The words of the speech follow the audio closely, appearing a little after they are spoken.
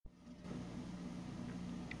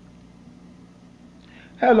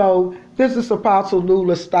Hello, this is Apostle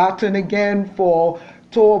Lula Stockton again for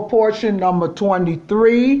Torah portion number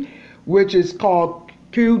 23, which is called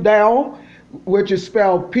Qdel, which is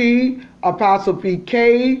spelled P apostrophe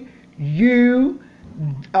K U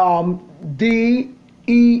D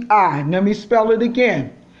E I. Let me spell it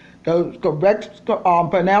again. The correct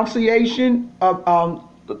pronunciation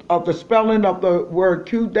of the spelling of the word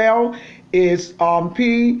Qdel is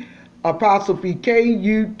P apostrophe K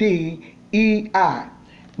U D E I.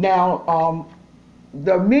 Now,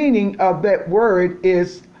 the meaning of that word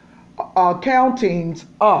is countings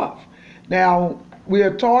of. Now, we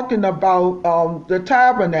are talking about the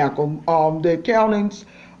tabernacle, the accountings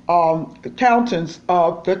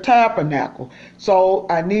of the tabernacle. So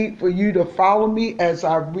I need for you to follow me as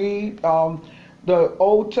I read the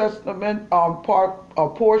Old Testament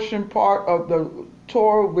portion part of the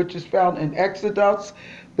Torah, which is found in Exodus,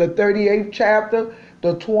 the 38th chapter,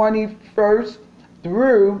 the 21st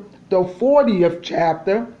through the 40th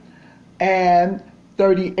chapter and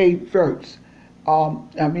 38th verse.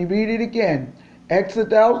 Let me read it again.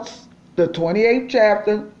 Exodus, the 28th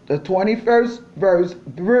chapter, the 21st verse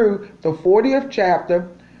through the 40th chapter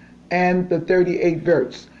and the 38th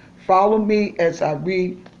verse. Follow me as I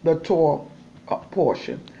read the Torah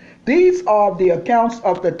portion. These are the accounts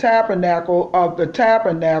of the tabernacle of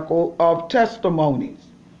testimonies,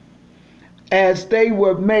 as they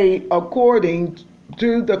were made according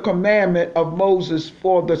to the commandment of Moses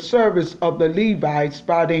for the service of the Levites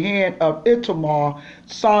by the hand of Itamar,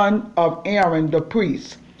 son of Aaron the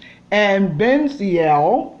priest. And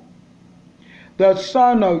Benziel, the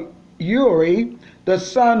son of Uri, the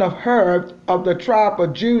son of Hur of the tribe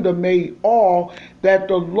of Judah, made all that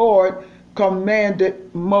the Lord commanded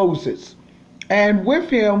Moses. And with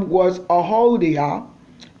him was Ahodiah,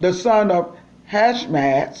 the son of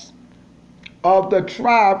Hashmaz, of the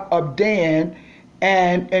tribe of Dan,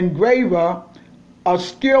 an engraver, a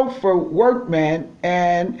skillful workman,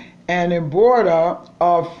 and an embroiderer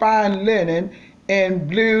of fine linen in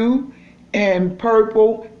blue and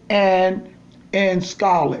purple and in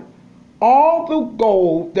scarlet. All the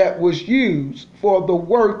gold that was used for the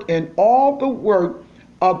work and all the work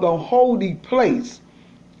of the holy place,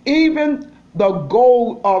 even the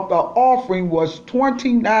gold of the offering, was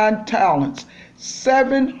 29 talents,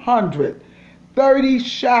 730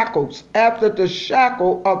 shekels after the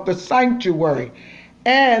shekel of the sanctuary,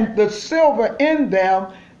 and the silver in them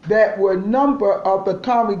that were number of the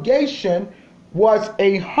congregation was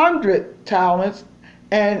 100 talents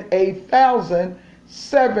and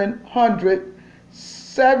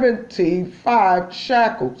 1,775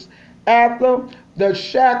 shekels after the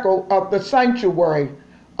shekel of the sanctuary,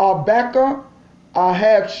 a becker, a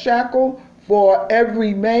half shekel for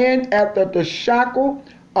every man after the shekel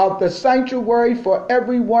of the sanctuary for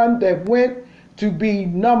everyone that went to be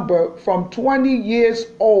numbered from 20 years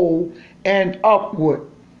old and upward,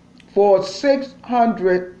 for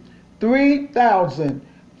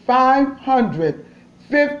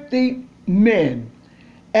 603,550 men.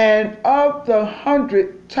 And of the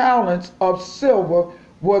 100 talents of silver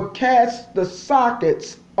were cast the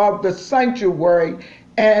sockets of the sanctuary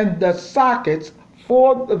and the sockets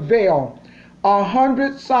for the veil.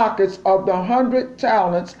 100 sockets of the 100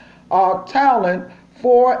 talents, a talent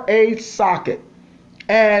for a socket.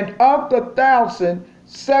 And of the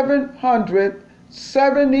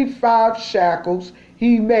 1,775 shekels,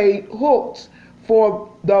 he made hooks for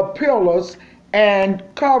the pillars and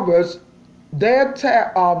covers their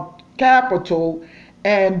capital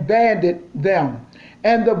and banded them.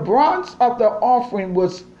 And the bronze of the offering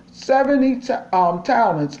was 70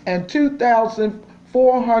 talents and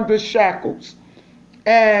 2,400 shekels.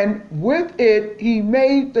 And with it he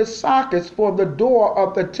made the sockets for the door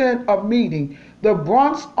of the tent of meeting, the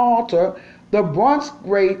bronze altar, the bronze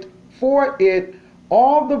grate for it,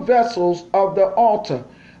 all the vessels of the altar,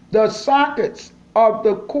 the sockets of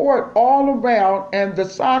the court all around, and the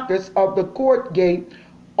sockets of the court gate,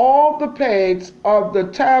 all the pegs of the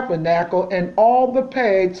tabernacle, and all the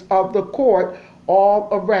pegs of the court all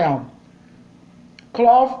around.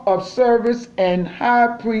 Cloth of service and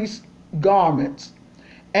high priest garments.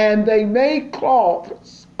 And they made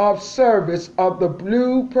cloths of service of the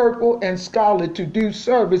blue, purple, and scarlet to do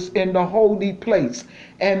service in the holy place,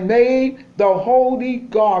 and made the holy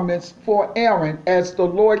garments for Aaron as the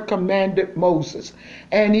Lord commanded Moses.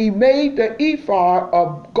 And he made the ephod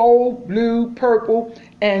of gold, blue, purple,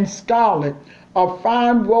 and scarlet, of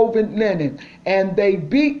fine woven linen. And they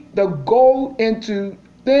beat the gold into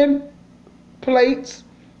thin plates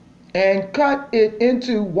and cut it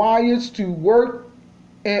into wires to work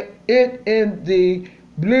it in the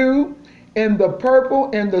blue in the purple,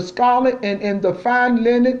 in the scarlet, and in the fine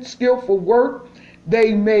linen, skillful work.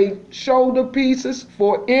 They made shoulder pieces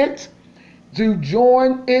for it to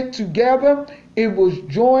join it together. It was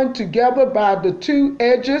joined together by the two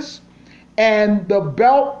edges, and the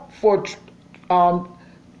belt for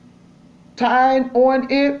tying on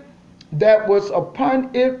it that was upon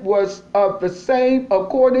it was of the same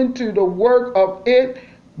according to the work of it,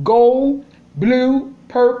 gold, blue,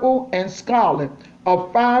 purple, and scarlet,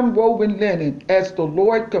 of fine woven linen, as the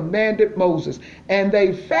Lord commanded Moses. And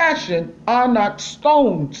they fashioned onyx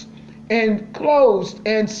stones enclosed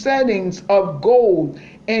in settings of gold,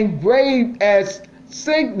 engraved as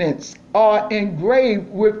signets are engraved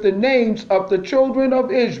with the names of the children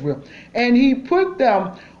of Israel. And he put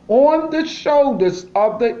them on the shoulders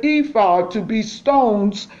of the ephod to be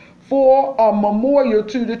stones for a memorial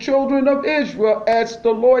to the children of Israel, as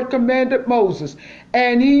the Lord commanded Moses.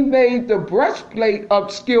 And he made the breastplate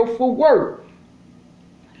of skillful work,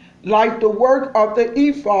 like the work of the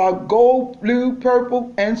ephod, gold, blue,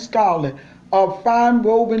 purple, and scarlet, of fine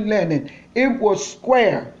woven linen. It was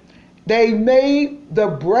square. They made the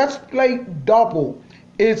breastplate double.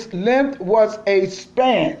 Its length was a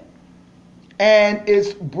span, and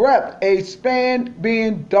its breadth a span,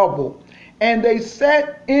 being double. And they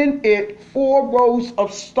set in it 4 rows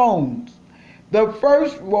of stones. The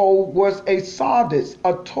first row was a sardis,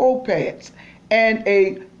 a topaz, and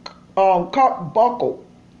a carbuncle.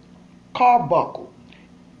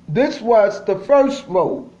 This was the first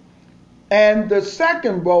row. And the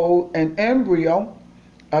second row, an embryo,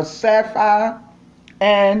 a sapphire,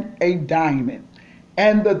 and a diamond.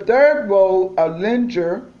 And the third row, a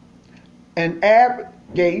linger, an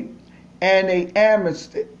agate, and a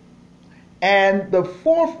amethyst. And the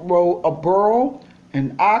fourth row, a beryl,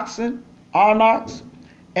 an onyx,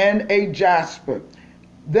 and a jasper.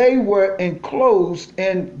 They were enclosed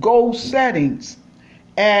in gold settings,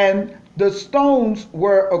 and the stones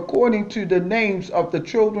were according to the names of the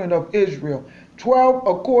children of Israel, 12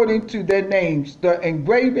 according to their names, the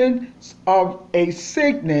engravings of a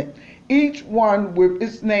signet, each one with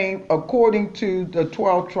its name according to the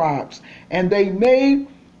 12 tribes. And they made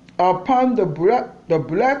upon the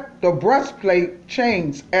breastplate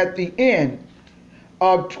chains at the end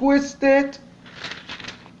of twisted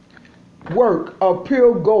work of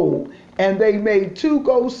pure gold. And they made 2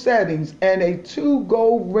 gold settings and 2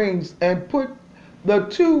 gold rings, and put the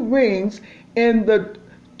 2 rings in the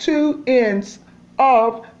 2 ends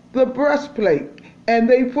of the breastplate. And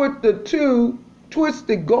they put the 2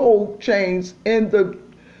 twisted gold chains in the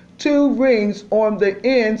 2 rings on the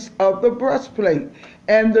ends of the breastplate.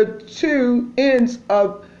 And the 2 ends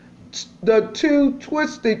of the 2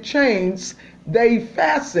 twisted chains they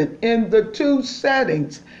fastened in the 2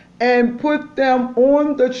 settings, and put them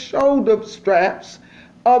on the shoulder straps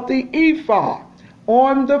of the ephod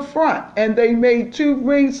on the front. And they made 2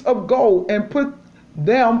 rings of gold, and put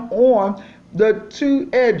them on the 2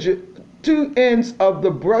 ends of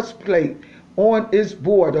the breastplate on its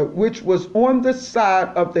border, which was on the side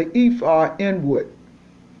of the ephod inward.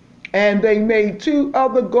 And they made 2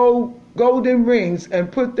 other golden rings,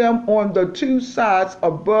 and put them on the 2 sides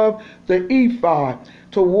above the ephod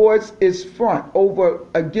towards its front, over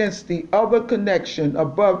against the other connection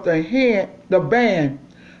above the band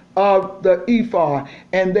of the ephod.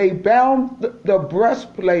 And they bound the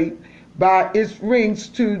breastplate by its rings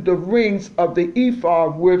to the rings of the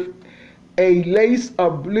ephod with a lace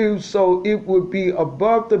of blue, so it would be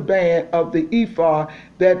above the band of the ephod,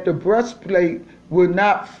 that the breastplate would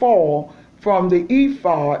not fall from the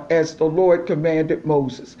ephod, as the Lord commanded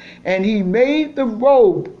Moses. And he made the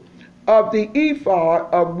robe of the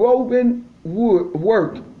ephod of woven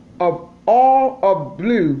work of all of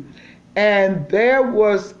blue, and there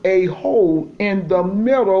was a hole in the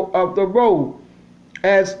middle of the robe,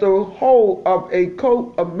 as the hole of a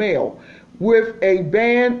coat of mail, with a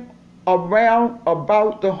band around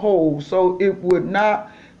about the hole, so it would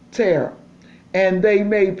not tear. And they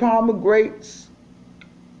made pomegranates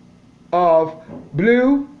of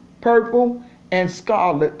blue, purple, and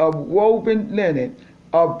scarlet, of woven linen,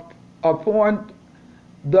 upon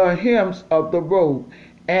the hems of the robe.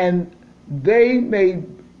 And they made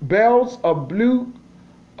bells of blue,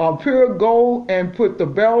 pure gold, and put the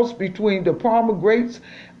bells between the pomegranates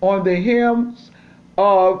on the hems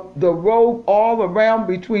of the robe, all around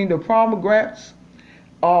between the pomegranates,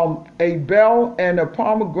 a bell and a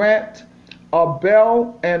pomegranate, a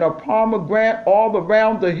bell and a pomegranate, all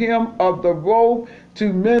around the hem of the robe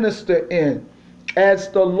to minister in, as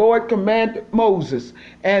the Lord commanded Moses.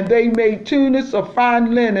 And they made tunics of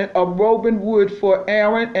fine linen of woven wood for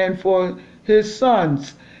Aaron and for his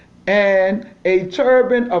sons, and a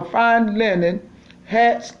turban of fine linen,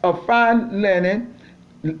 hats of fine linen,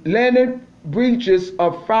 linen breeches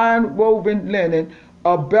of fine woven linen,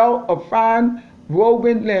 a belt of fine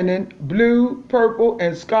woven linen, blue, purple,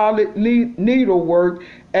 and scarlet needlework,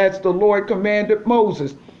 as the Lord commanded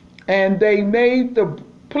Moses. And they made the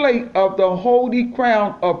plate of the holy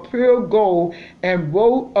crown of pure gold, and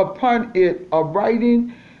wrote upon it a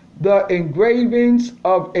writing, the engravings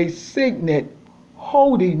of a signet,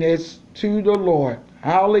 holiness to the Lord.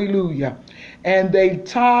 Hallelujah. And they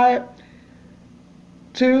tied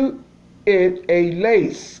to it a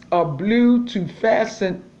lace of blue to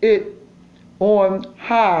fasten it on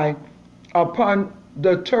high upon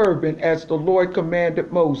the turban, as the Lord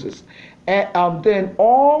commanded Moses. And then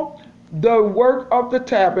all the work of the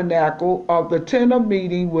tabernacle of the tent of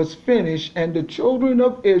meeting was finished, and the children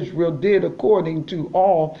of Israel did according to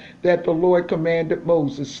all that the Lord commanded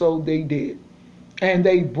Moses. So they did. And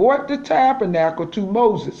they brought the tabernacle to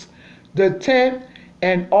Moses, the tent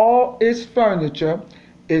and all its furniture,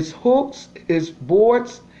 its hooks, its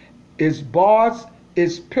boards, its bars,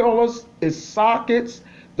 its pillars, its sockets,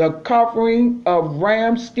 the covering of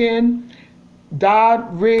ram skin dyed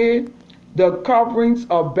red, the coverings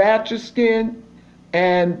of badger skin,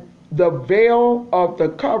 and the veil of the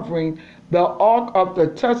covering, the ark of the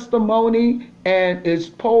testimony and its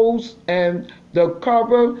poles, and the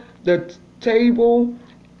cover, the table,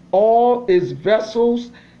 all its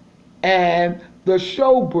vessels, and the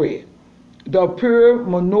showbread, the pure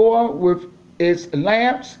menorah with its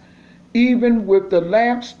lamps, even with the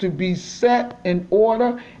lamps to be set in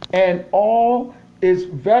order, and all its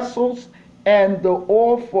vessels, and the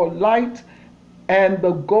oil for light, and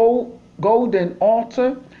the golden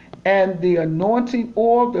altar, and the anointing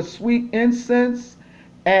oil, the sweet incense,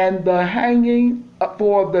 and the hanging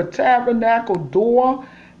for the tabernacle door,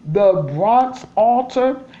 the bronze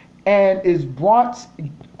altar, and its bronze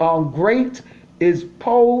grate, its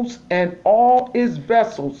poles, and all its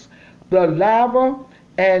vessels, the laver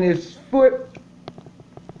and its foot,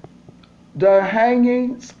 the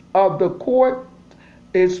hangings of the court,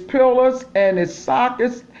 its pillars and its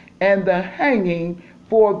sockets, and the hanging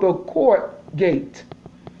for the court gate,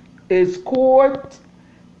 its cords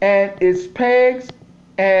and its pegs,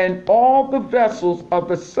 and all the vessels of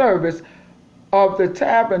the service of the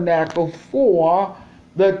tabernacle for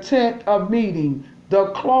the tent of meeting, the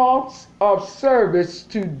cloths of service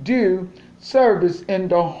to do service in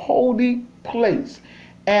the holy place,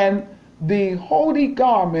 and the holy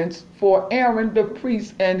garments for Aaron the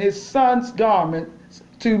priest and his son's garments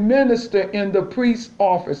to minister in the priest's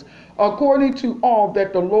office, according to all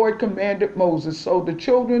that the Lord commanded Moses. So the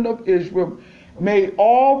children of Israel made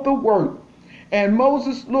all the work. And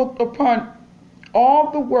Moses looked upon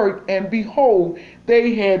all the work, and behold,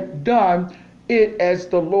 they had done it as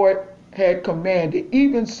the Lord had commanded.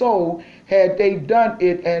 Even so had they done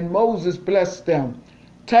it, and Moses blessed them.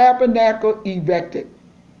 Tabernacle erected.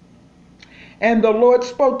 And the Lord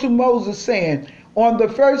spoke to Moses, saying, on the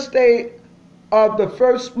first day of the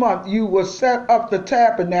first month you will set up the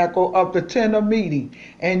tabernacle of the tent of meeting,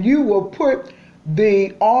 and you will put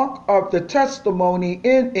the ark of the testimony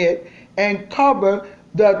in it, and cover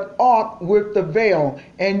the ark with the veil,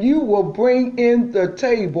 and you will bring in the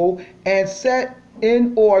table and set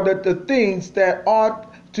in order the things that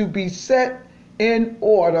ought to be set in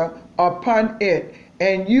order upon it,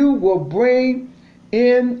 and you will bring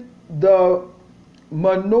in the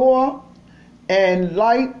menorah and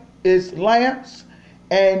light its lamps,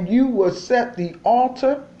 and you will set the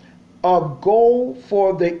altar of gold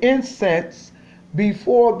for the incense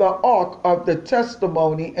before the ark of the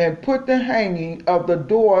testimony, and put the hanging of the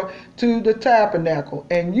door to the tabernacle.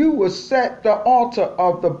 And you will set the altar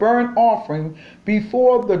of the burnt offering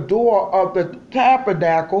before the door of the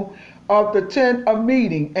tabernacle of the tent of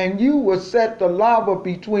meeting, and you will set the laver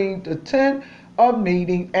between the tent of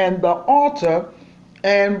meeting and the altar,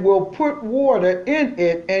 and will put water in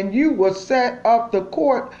it, and you will set up the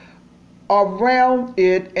court around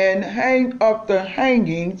it, and hang up the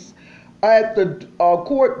hangings at the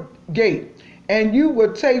court gate. And you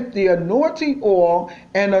will take the anointing oil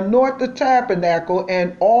and anoint the tabernacle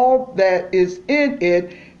and all that is in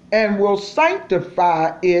it, and will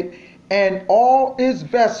sanctify it and all its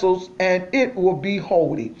vessels, and it will be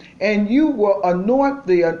holy. And you will anoint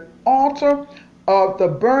the altar of the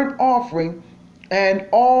burnt offering and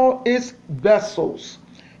all its vessels,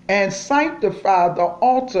 and sanctify the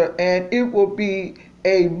altar, and it will be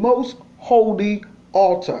a most holy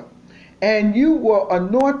altar. And you will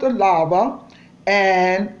anoint the laver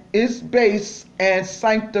and its base, and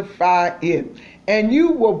sanctify it. And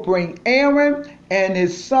you will bring Aaron and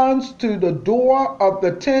his sons to the door of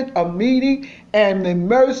the tent of meeting and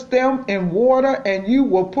immerse them in water, and you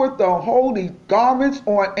will put the holy garments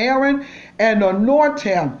on Aaron and anoint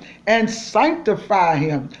him and sanctify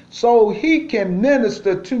him so he can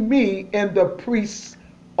minister to me in the priest's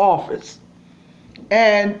office.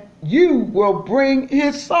 And you will bring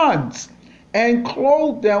his sons and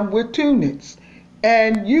clothe them with tunics,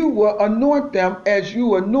 and you will anoint them as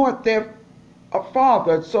you anoint their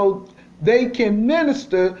father, so they can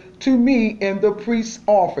minister to me in the priest's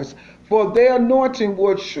office. For their anointing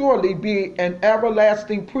will surely be an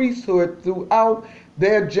everlasting priesthood throughout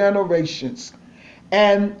their generations.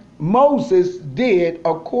 And Moses did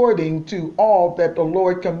according to all that the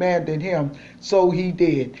Lord commanded him, so he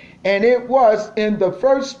did. And it was in the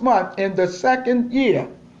first month, in the second year,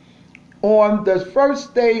 on the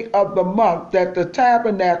first day of the month, that the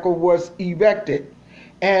tabernacle was erected.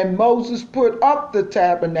 And Moses put up the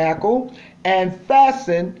tabernacle and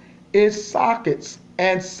fastened its sockets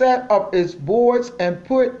and set up its boards and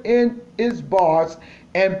put in its bars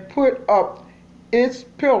and put up its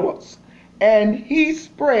pillars. And he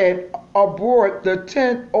spread abroad the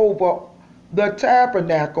tent over the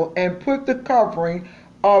tabernacle and put the covering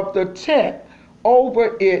of the tent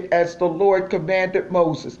over it as the Lord commanded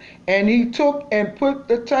Moses. And he took and put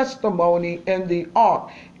the testimony in the ark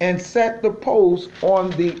and set the poles on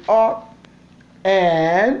the ark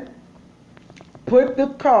and put the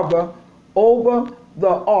cover over the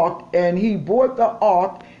ark. And he brought the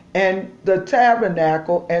ark and the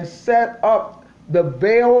tabernacle and set up the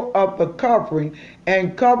veil of the covering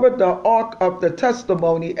and covered the ark of the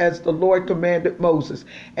testimony as the Lord commanded Moses.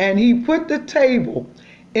 And he put the table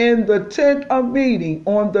in the tent of meeting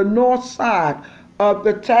on the north side of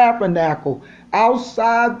the tabernacle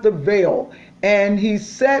outside the veil, and he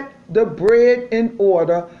set the bread in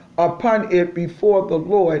order upon it before the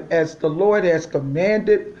Lord as the Lord has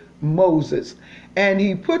commanded Moses. And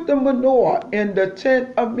he put the menorah in the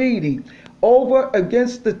tent of meeting over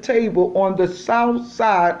against the table on the south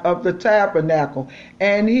side of the tabernacle,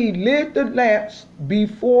 and he lit the lamps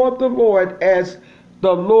before the Lord as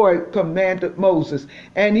the Lord commanded Moses.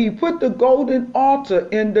 And he put the golden altar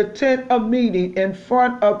in the tent of meeting in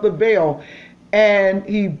front of the veil, and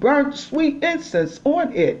he burnt sweet incense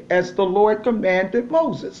on it as the Lord commanded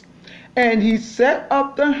Moses. And he set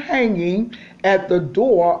up the hanging at the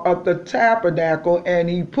door of the tabernacle, and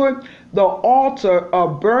he put the altar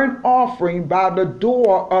of burnt offering by the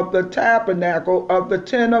door of the tabernacle of the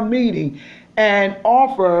tent of meeting, and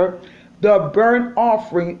offered the burnt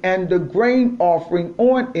offering and the grain offering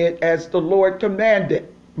on it as the Lord commanded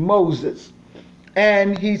Moses.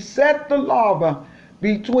 And he set the laver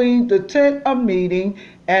between the tent of meeting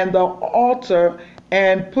and the altar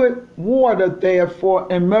and put water there for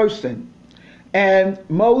immersion. And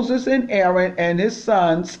Moses and Aaron and his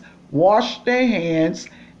sons washed their hands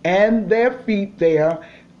and their feet there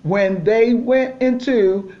when they went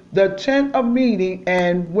into the tent of meeting,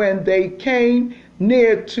 and when they came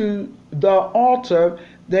near to the altar,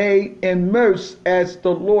 they immersed as the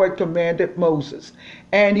Lord commanded Moses.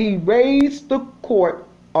 And he raised the court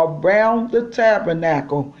around the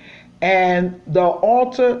tabernacle and the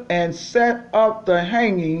altar and set up the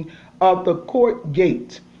hanging of the court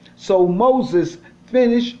gate. So Moses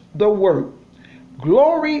finished the work.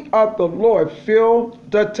 Glory of the Lord filled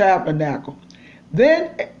the tabernacle.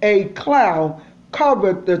 Then a cloud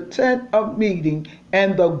covered the tent of meeting,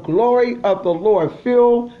 and the glory of the Lord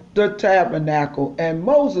filled the tabernacle. And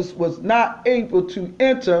Moses was not able to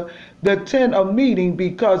enter the tent of meeting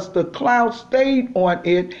because the cloud stayed on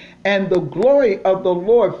it, and the glory of the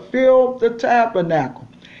Lord filled the tabernacle.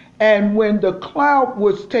 And when the cloud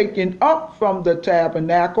was taken up from the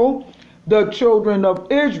tabernacle, the children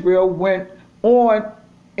of Israel went on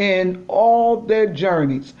in all their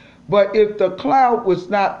journeys. But if the cloud was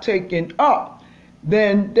not taken up,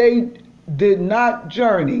 then they did not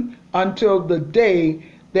journey until the day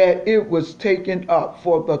that it was taken up.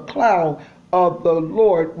 For the cloud of the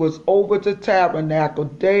Lord was over the tabernacle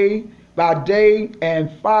day by day,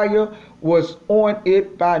 and fire was on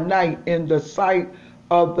it by night in the sight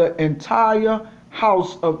of the entire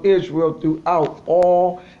house of Israel throughout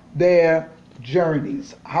all their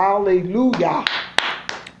journeys. Hallelujah.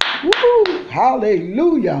 Woo!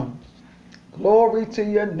 Hallelujah. Glory to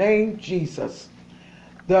your name, Jesus.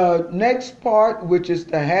 The next part, which is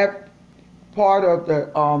the half part of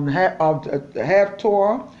the half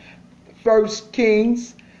Torah, 1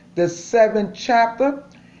 Kings, the 7th chapter,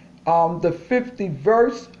 the 50th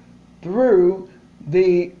verse through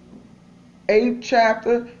the 8th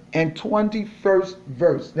chapter and 21st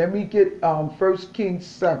verse. Let me get 1 Kings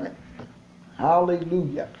 7.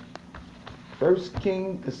 Hallelujah. First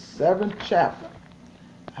King, the 7th chapter.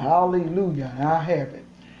 Hallelujah. I have it.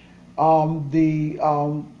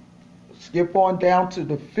 Skip on down to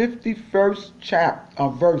the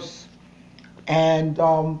 51st verse. And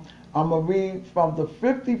I'm going to read from the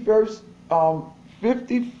 51st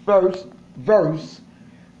verse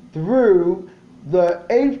through the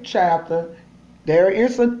 8th chapter. There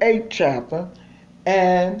is an 8th chapter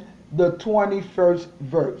and the 21st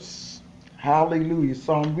verse. Hallelujah.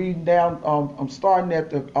 So I'm reading down, I'm starting at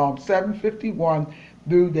the 751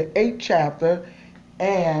 through the 8th chapter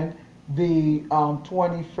and the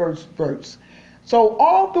 21st verse. So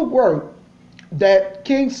all the work that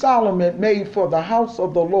King Solomon made for the house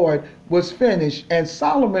of the Lord was finished, and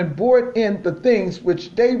Solomon brought in the things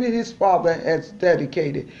which David his father has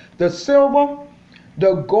dedicated, the silver,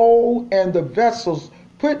 the gold, and the vessels,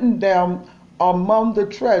 putting them among the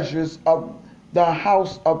treasures of the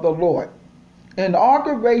house of the Lord.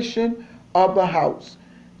 Inauguration of the house.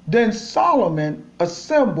 Then Solomon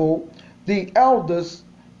assembled the elders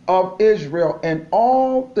of Israel and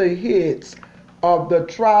all the heads of the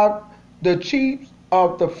tribe, the chiefs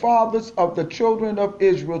of the fathers of the children of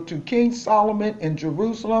Israel, to King Solomon in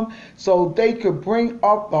Jerusalem, so they could bring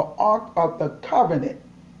up the ark of the covenant.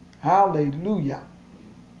 Hallelujah.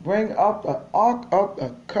 Bring up the ark of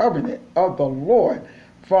the covenant of the Lord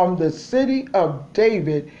from the city of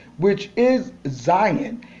David, which is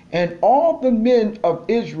Zion. And all the men of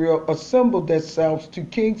Israel assembled themselves to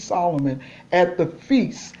King Solomon at the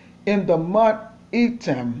feast in the month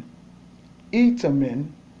Etamin,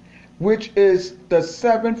 which is the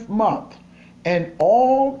 7th month. And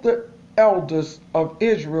all the elders of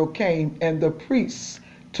Israel came, and the priests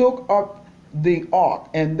took up the ark,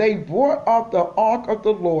 and they brought up the ark of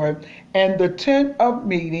the Lord, and the tent of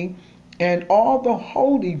meeting, and all the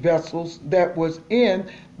holy vessels that was in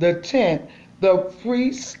the tent. The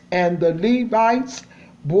priests and the Levites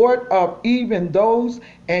brought up even those,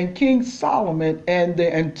 and King Solomon and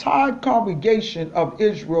the entire congregation of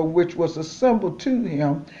Israel, which was assembled to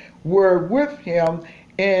him, were with him,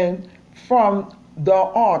 and from the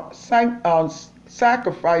ark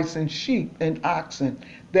sacrificing sheep and oxen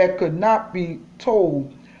that could not be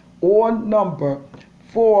told or numbered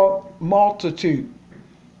for multitude.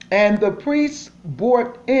 And the priests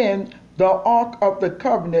brought in the ark of the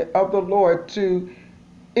covenant of the Lord to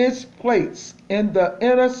its place in the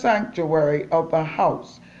inner sanctuary of the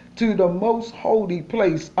house, to the most holy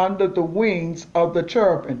place under the wings of the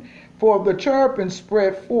cherubim. For the cherubim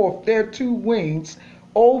spread forth their 2 wings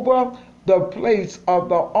over the place of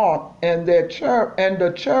the ark, and the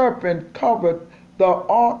cherubim covered the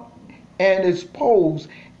ark and its poles,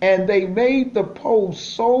 and they made the poles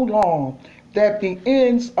so long that the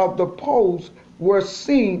ends of the poles were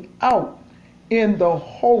seen out in the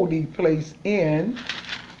holy place in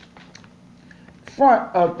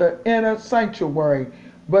front of the inner sanctuary,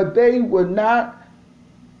 but they were not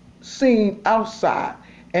seen outside,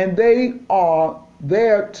 and they are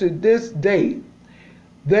there to this day.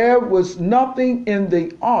 There was nothing in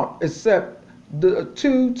the ark except the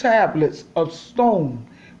 2 tablets of stone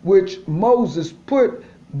which Moses put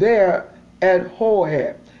there at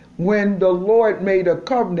Horeb, when the Lord made a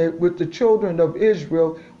covenant with the children of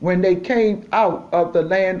Israel when they came out of the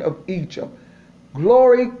land of Egypt.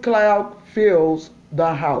 Glory cloud fills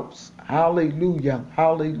the house. Hallelujah,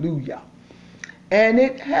 hallelujah. And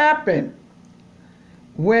it happened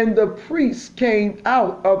when the priests came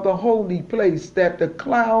out of the holy place that the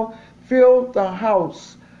cloud filled the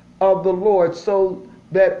house of the Lord, so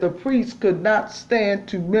that the priests could not stand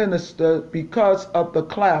to minister because of the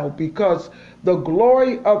cloud, because the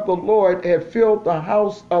glory of the Lord had filled the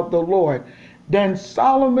house of the Lord. Then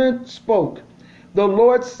Solomon spoke. The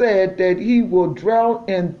Lord said that he will dwell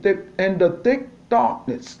in the thick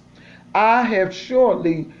darkness. I have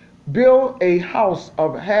surely built a house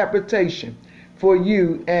of habitation for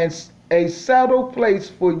you, and a settled place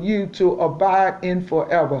for you to abide in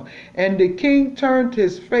forever. And the king turned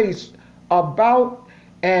his face about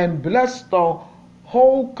and blessed the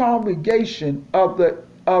whole congregation of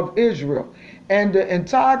Israel. And the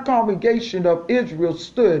entire congregation of Israel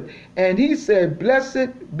stood, and he said,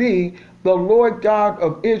 Blessed be the Lord God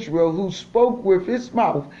of Israel, who spoke with his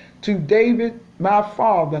mouth to David my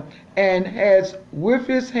father, and has with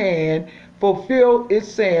his hand fulfilled its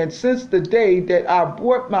saying, since the day that I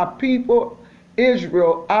brought my people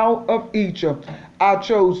Israel out of Egypt. I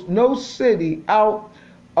chose no city out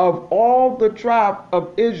of all the tribe of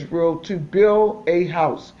Israel to build a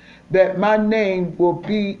house, that my name will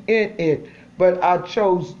be in it. But I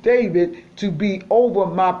chose David to be over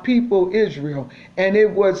my people Israel. And it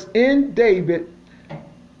was in David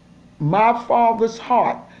my father's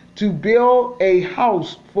heart to build a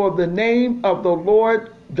house for the name of the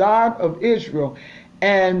Lord God of Israel.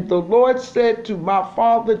 And the Lord said to my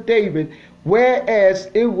father David, whereas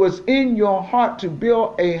it was in your heart to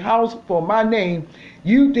build a house for my name,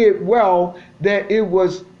 you did well that it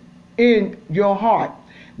was in your heart.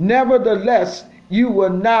 Nevertheless, you will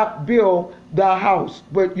not build the house,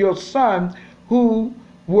 but your son who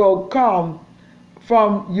will come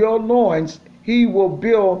from your loins, he will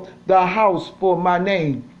build the house for my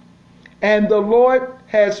name. And the Lord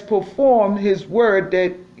has performed his word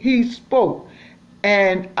that he spoke,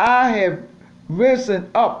 and I have risen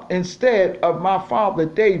up instead of my father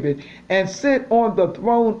David, and sit on the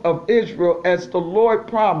throne of Israel as the Lord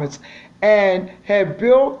promised, and have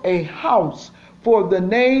built a house for the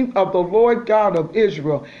name of the Lord God of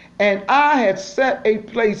Israel. And I had set a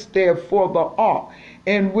place there for the ark,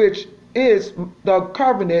 in which is the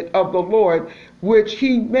covenant of the Lord, which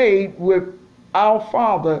he made with our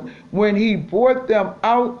father when he brought them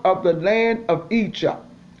out of the land of Egypt.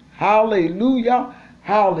 Hallelujah,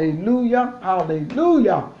 hallelujah,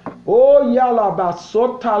 hallelujah. Oh,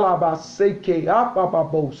 yalabasotalabasekei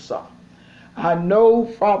apababosa. I know,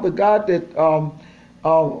 Father God, that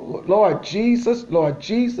Lord Jesus, Lord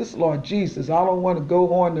Jesus, Lord Jesus. I don't want to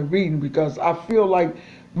go on to reading because I feel like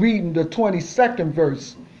reading the 22nd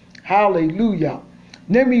verse. Hallelujah.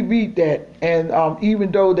 Let me read that. And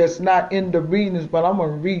even though that's not in the readings, but I'm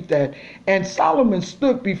going to read that. And Solomon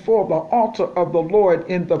stood before the altar of the Lord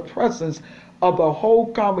in the presence of the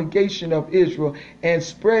whole congregation of Israel, and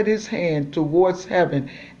spread his hand towards heaven.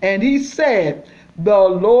 And he said, the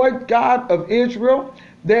Lord God of Israel,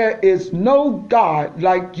 there is no God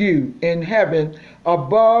like you in heaven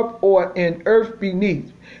above or in earth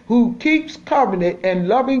beneath, who keeps covenant and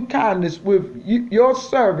loving kindness with your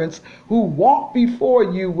servants who walk before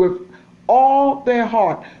you with all their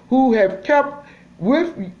heart, who have kept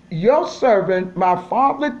with your servant my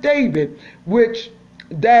father David, which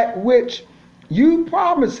you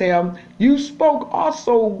promised him. You spoke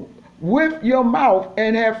also with your mouth,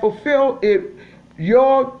 and have fulfilled it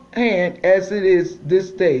your hand as it is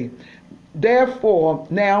this day. Therefore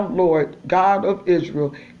now, Lord God of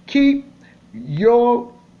Israel, keep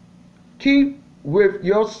with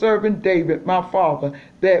your servant David my father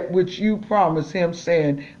that which you promised him,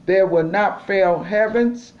 saying, there will not fail,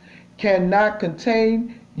 heavens cannot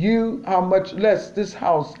contain you, how much less this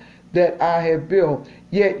house that I have built.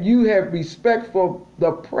 Yet you have respect for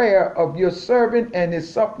the prayer of your servant and his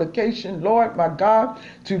supplication, Lord my God,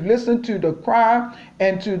 to listen to the cry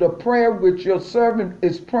and to the prayer which your servant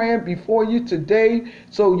is praying before you today,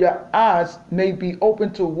 so your eyes may be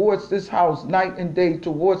open towards this house night and day,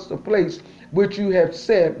 towards the place which you have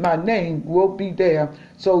said my name will be there,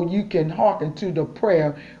 so you can hearken to the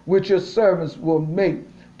prayer which your servants will make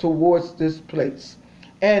towards this place.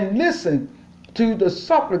 And listen to the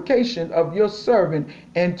supplication of your servant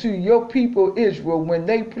and to your people Israel when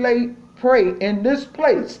they pray in this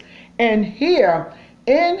place, and here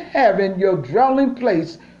in heaven your dwelling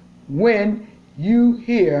place, when you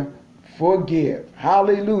hear, forgive.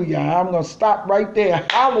 Hallelujah. I'm going to stop right there.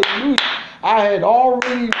 Hallelujah. I had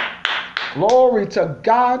already, glory to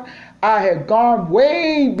God, I had gone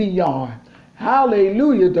way beyond.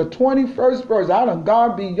 Hallelujah. The 21st verse, I done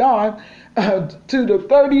gone beyond to the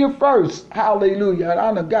 30th verse. Hallelujah. And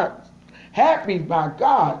I done got happy by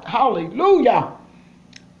God. Hallelujah.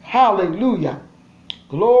 Hallelujah.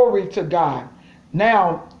 Glory to God.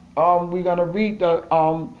 Now, we're going to read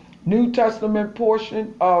the New Testament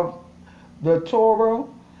portion of the Torah,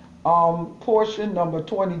 portion number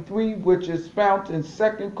 23, which is found in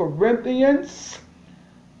 2 Corinthians,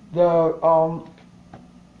 the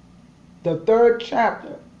 3rd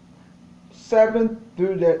chapter, 7th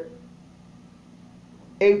through the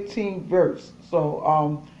 18th verse. So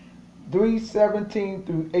 3:17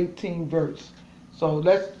 through 18 verse. So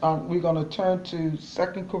we're going to turn to 2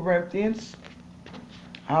 Corinthians.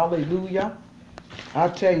 Hallelujah. I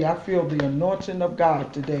tell you, I feel the anointing of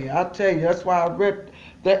God today. I tell you, that's why I read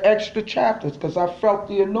the extra chapters, because I felt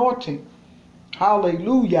the anointing.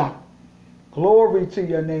 Hallelujah. Glory to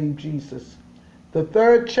your name, Jesus. The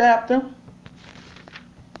 3rd chapter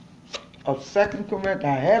of 2 Corinthians. I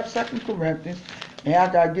have 2 Corinthians. Now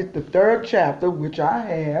I got to get the 3rd chapter, which I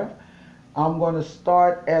have. I'm going to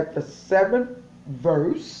start at the 7th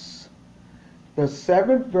verse. The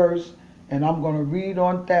 7th verse, and I'm going to read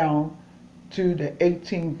on down to the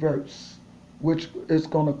 18th verse, which is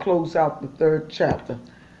going to close out the 3rd chapter.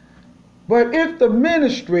 But if the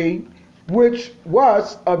ministry which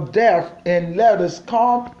was of death in letters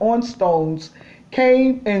carved on stones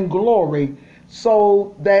came in glory,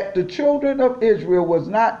 so that the children of Israel was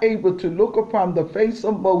not able to look upon the face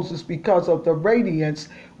of Moses because of the radiance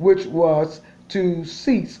which was to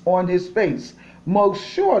cease on his face. Most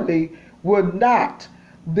surely would not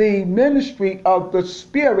the ministry of the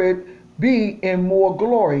Spirit be in more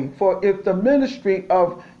glory. For if the ministry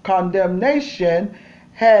of condemnation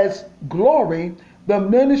has glory, the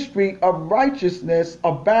ministry of righteousness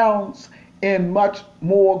abounds in much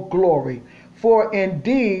more glory. For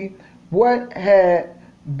indeed, what had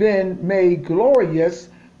been made glorious,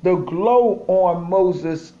 the glow on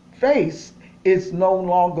Moses' face, is no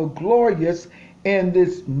longer glorious in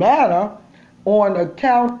this manner on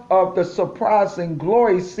account of the surprising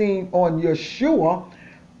glory seen on Yeshua.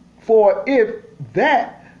 For if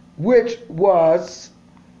that which was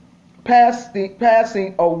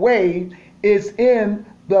passing away is in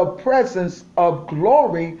the presence of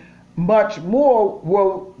glory, much more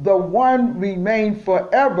will the one remain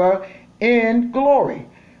forever in glory.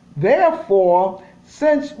 Therefore,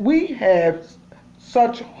 since we have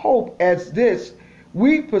such hope as this,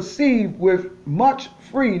 we perceive with much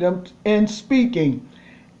freedom in speaking,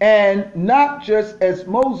 and not just as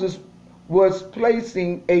Moses was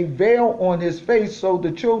placing a veil on his face so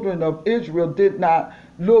the children of Israel did not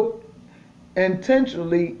look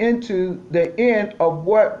intentionally into the end of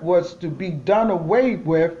what was to be done away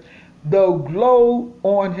with, the glow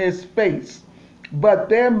on his face, but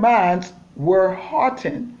their minds were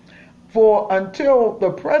hardened. For until the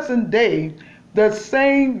present day, the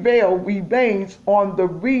same veil remains on the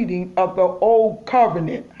reading of the old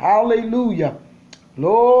covenant. Hallelujah.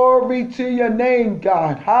 Glory to your name,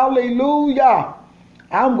 God. Hallelujah.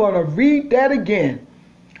 I'm going to read that again.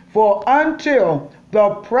 For until the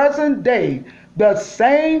present day, the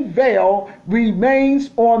same veil remains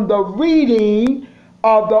on the reading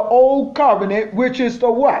of the old covenant, which is the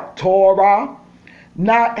what? Torah,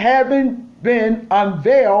 not having been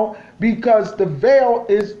unveiled, because the veil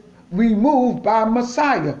is removed by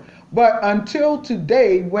Messiah. But until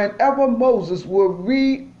today, whenever Moses will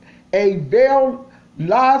read, a veil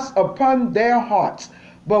lies upon their hearts.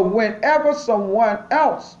 But whenever someone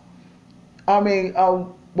else, whenever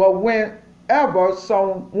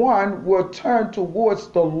someone will turn towards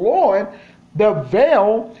the Lord, the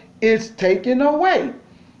veil is taken away.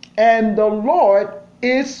 And the Lord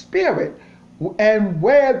is spirit. And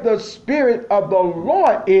where the Spirit of the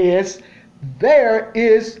Lord is, there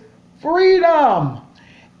is freedom.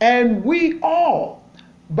 And we all,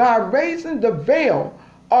 by raising the veil,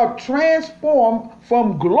 are transformed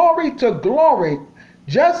from glory to glory,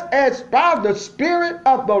 just as by the Spirit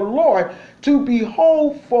of the Lord, to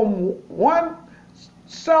behold from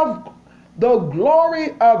oneself the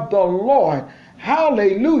glory of the Lord.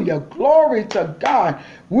 Hallelujah. Glory to God.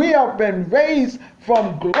 We have been raised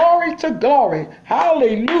from glory to glory.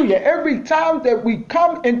 Hallelujah. Every time that we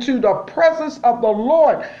come into the presence of the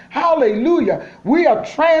Lord, hallelujah, we are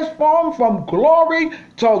transformed from glory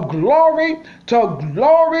to glory to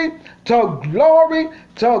glory to glory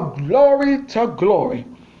to glory to glory.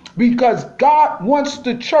 Because God wants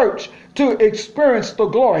the church to experience the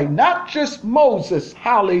glory, not just Moses,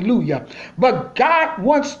 hallelujah, but God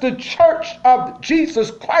wants the church of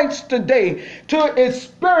Jesus Christ today to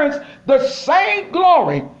experience the same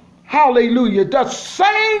glory, hallelujah, the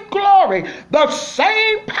same glory, the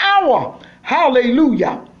same power,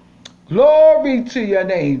 hallelujah. Glory to your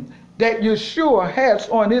name that Yeshua has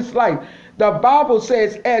on his life. The Bible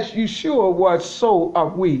says, as Yeshua was, so are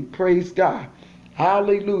we. Praise God.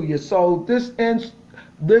 Hallelujah. So this ends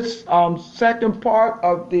this second part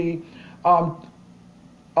of the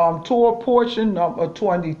Torah portion, number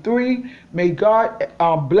 23. May God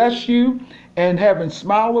bless you and heaven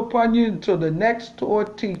smile upon you until the next Torah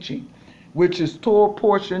teaching, which is Torah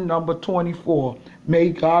portion number 24. May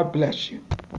God bless you.